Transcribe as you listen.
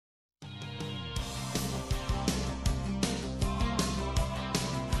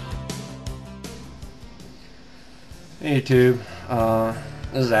Hey YouTube,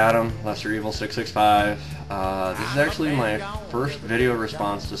 this is Adam, Lesser Evil 665. This is actually my first video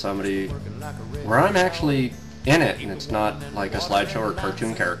response to somebody where I'm actually in it, and it's not like a slideshow or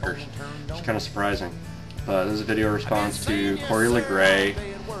cartoon characters. It's kind of surprising. But this is a video response to Corey LeGray.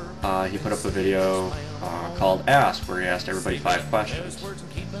 He put up a video called Ask, where he asked everybody 5 questions.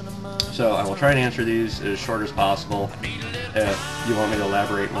 So I will try to answer these as short as possible. If you want me to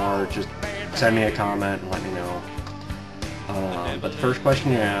elaborate more, just send me a comment and let me know. But the first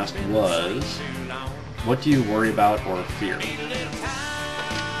question you asked was, what do you worry about or fear?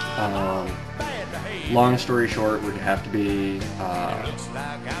 Long story short would have to be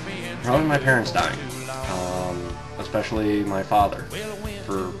probably my parents dying, especially my father,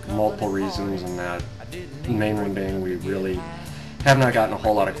 for multiple reasons, and that main one being we really have not gotten a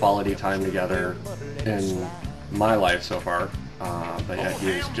whole lot of quality time together in my life so far. But yet he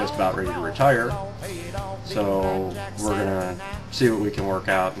is just about ready to retire, so we're gonna see what we can work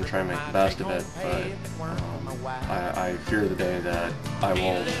out and try and make the best of it. But I fear the day that I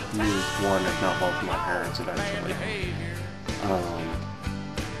will lose one, if not both, of my parents eventually.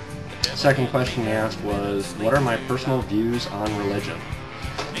 Second question he asked was, what are my personal views on religion?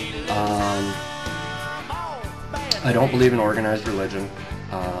 I don't believe in organized religion.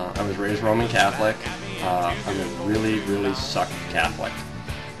 I was raised Roman Catholic. I'm a really sucked Catholic.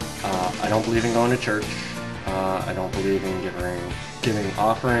 I don't believe in going to church. I don't believe in giving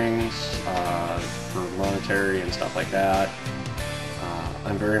offerings for monetary and stuff like that.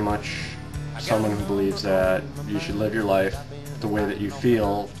 I'm very much someone who believes that you should live your life the way that you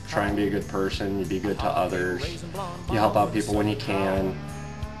feel. Try and be a good person. You be good to others. You help out people when you can.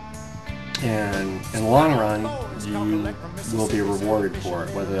 And in the long run, you will be rewarded for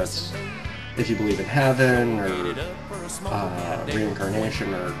it, whether that's if you believe in heaven or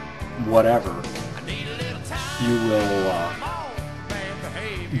reincarnation or whatever. You will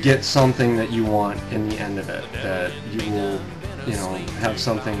get something that you want in the end of it, that you will, have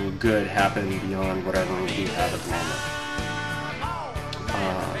something good happen beyond whatever you have at the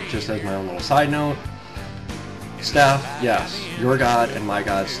moment. Just as my own little side note, staff, yes, your God and my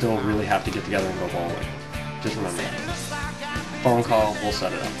God still really have to get together and go bowling. Just remember that. Phone call, we'll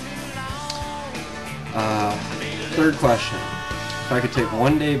set it up. Third question. If I could take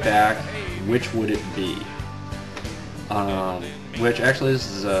one day back, which would it be? Which actually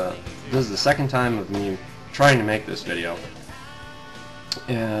this is the second time of me trying to make this video.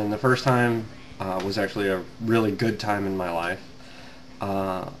 And the first time was actually a really good time in my life.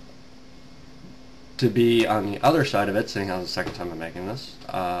 To be on the other side of it, seeing how it's the second time I'm making this,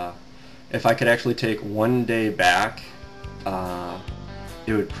 if I could actually take one day back,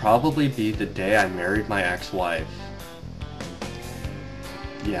 it would probably be the day I married my ex-wife.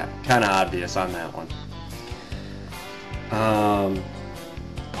 Yeah, kind of obvious on that one.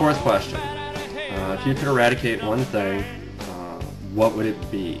 Fourth question. If you could eradicate one thing, what would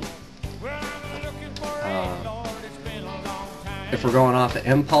it be? If we're going off the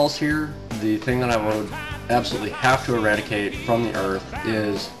impulse here, the thing that I would absolutely have to eradicate from the earth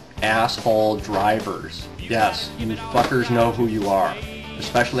is asshole drivers. Yes, you fuckers know who you are.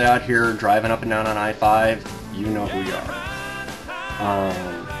 Especially out here driving up and down on I-5, you know who you are.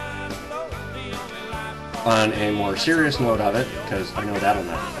 On a more serious note of it, because I know that'll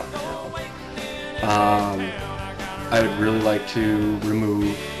never fucking happen, I would really like to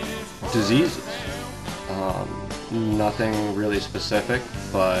remove diseases. Nothing really specific,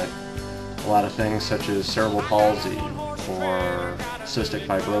 but a lot of things such as cerebral palsy or cystic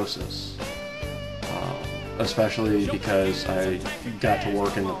fibrosis. Especially because I got to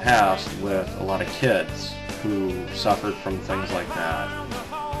work in the past with a lot of kids who suffered from things like that,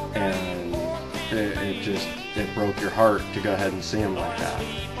 and it broke your heart to go ahead and see them like that.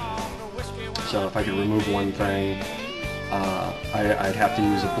 So if I could remove one thing, I'd have to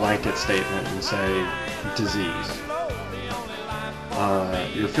use a blanket statement and say disease.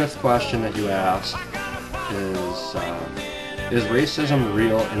 Your fifth question that you asked is racism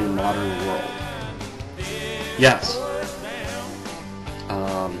real in the modern world? Yes,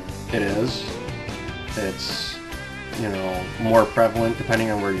 it is. It's, more prevalent depending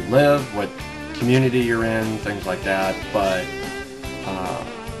on where you live, what community you're in, things like that. But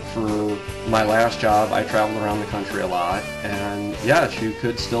for my last job, I traveled around the country a lot, and yes, you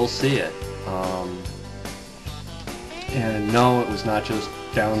could still see it. And no, it was not just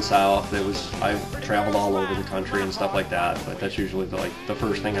down south. I traveled all over the country and stuff like that. But that's usually the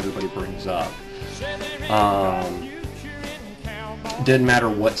first thing everybody brings up. Didn't matter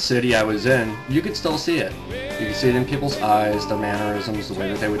what city I was in, you could still see it. You could see it in people's eyes, the mannerisms, the way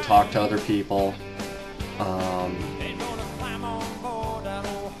that they would talk to other people.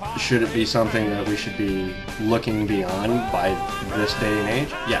 Should it be something that we should be looking beyond by this day and age?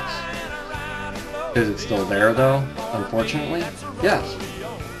 Yes. Is it still there though, unfortunately? Yes.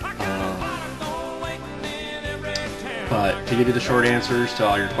 But to give you the short answers to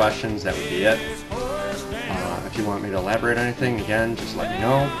all your questions, that would be it. If you want me to elaborate on anything, again, just let me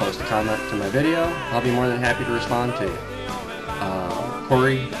know. Post a comment to my video. I'll be more than happy to respond to you.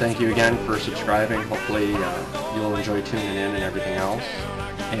 Corey, thank you again for subscribing. Hopefully you'll enjoy tuning in and everything else.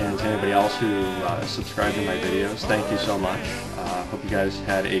 And to anybody else who subscribed to my videos, thank you so much. Hope you guys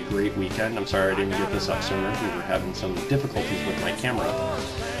had a great weekend. I'm sorry I didn't get this up sooner. We were having some difficulties with my camera.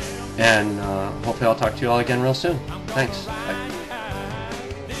 And hopefully I'll talk to you all again real soon. Thanks. Bye.